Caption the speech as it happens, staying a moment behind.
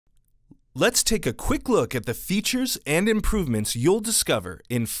Let's take a quick look at the features and improvements you'll discover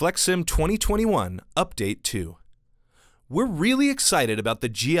in FlexSim 2021 Update 2. We're really excited about the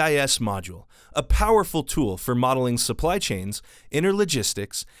GIS module, a powerful tool for modeling supply chains,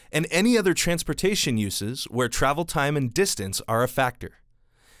 interlogistics, and any other transportation uses where travel time and distance are a factor.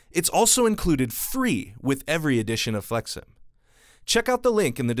 It's also included free with every edition of FlexSim. Check out the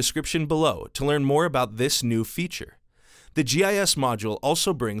link in the description below to learn more about this new feature. The GIS module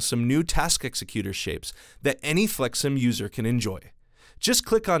also brings some new task executor shapes that any FlexSim user can enjoy. Just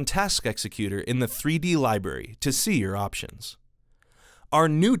click on Task Executor in the 3D library to see your options. Our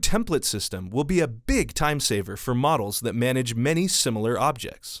new template system will be a big time saver for models that manage many similar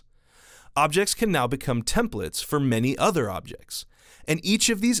objects. Objects can now become templates for many other objects, and each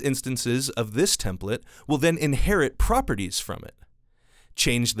of these instances of this template will then inherit properties from it.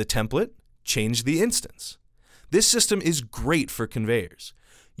 Change the template, change the instance. This system is great for conveyors.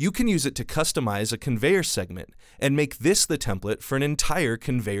 You can use it to customize a conveyor segment and make this the template for an entire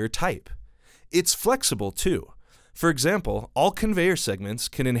conveyor type. It's flexible too. For example, all conveyor segments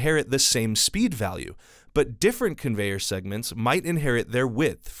can inherit the same speed value, but different conveyor segments might inherit their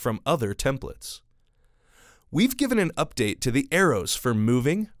width from other templates. We've given an update to the arrows for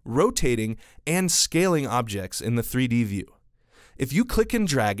moving, rotating, and scaling objects in the 3D view. If you click and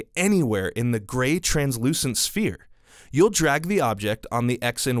drag anywhere in the gray translucent sphere, you'll drag the object on the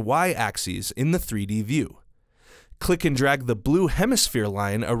X and Y axes in the 3D view. Click and drag the blue hemisphere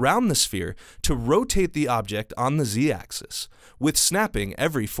line around the sphere to rotate the object on the Z axis, with snapping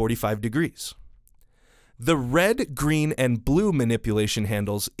every 45 degrees. The red, green, and blue manipulation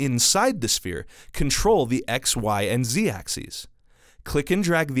handles inside the sphere control the X, Y, and Z axes. Click and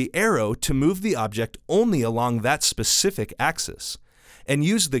drag the arrow to move the object only along that specific axis, and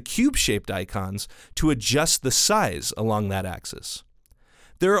use the cube-shaped icons to adjust the size along that axis.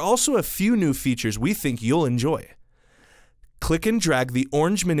 There are also a few new features we think you'll enjoy. Click and drag the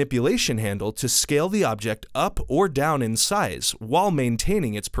orange manipulation handle to scale the object up or down in size while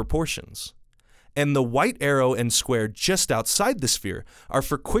maintaining its proportions. And the white arrow and square just outside the sphere are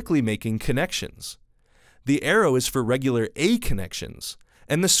for quickly making connections. The arrow is for regular A connections,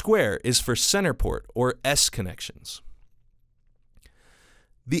 and the square is for center port or S connections.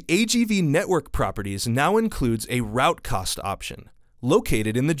 The Agv Network Properties now includes a route cost option,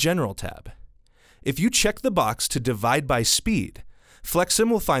 located in the General tab. If you check the box to divide by speed, FlexSim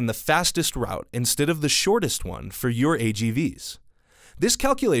will find the fastest route instead of the shortest one for your AGVs. This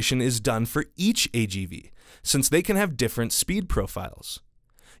calculation is done for each AGV, since they can have different speed profiles.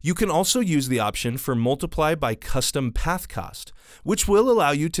 You can also use the option for Multiply by Custom Path Cost, which will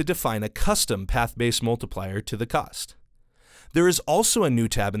allow you to define a custom path-based multiplier to the cost. There is also a new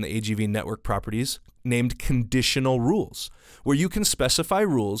tab in the Agv Network Properties named Conditional Rules, where you can specify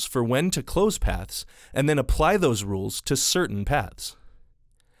rules for when to close paths and then apply those rules to certain paths.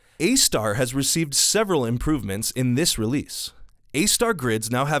 A-Star has received several improvements in this release. A-Star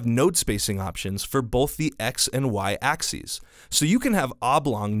grids now have node spacing options for both the X and Y axes, so you can have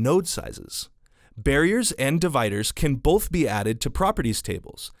oblong node sizes. Barriers and dividers can both be added to properties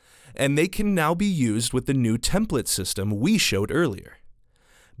tables, and they can now be used with the new template system we showed earlier.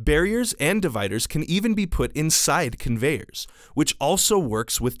 Barriers and dividers can even be put inside conveyors, which also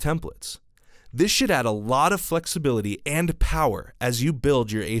works with templates. This should add a lot of flexibility and power as you build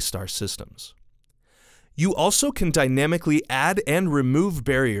your A-Star systems. You also can dynamically add and remove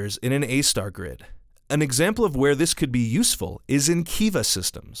barriers in an A-Star grid. An example of where this could be useful is in Kiva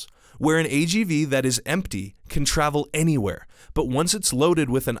systems, where an AGV that is empty can travel anywhere, but once it's loaded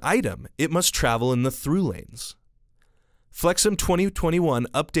with an item, it must travel in the through lanes. FlexSim 2021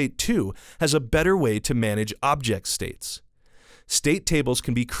 Update 2 has a better way to manage object states. State tables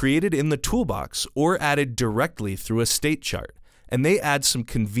can be created in the toolbox or added directly through a state chart, and they add some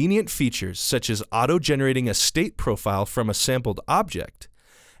convenient features such as auto-generating a state profile from a sampled object,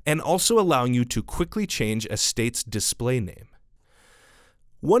 and also allowing you to quickly change a state's display name.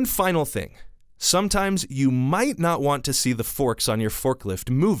 One final thing. Sometimes you might not want to see the forks on your forklift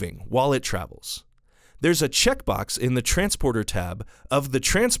moving while it travels. There's a checkbox in the Transporter tab of the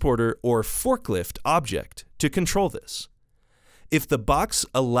Transporter or Forklift object to control this. If the box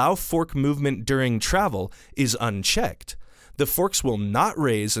Allow Fork Movement During Travel is unchecked, the forks will not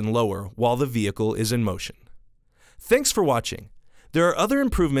raise and lower while the vehicle is in motion. Thanks for watching. There are other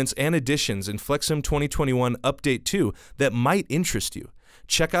improvements and additions in FlexSim 2021 Update 2 that might interest you.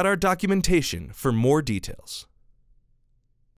 Check out our documentation for more details.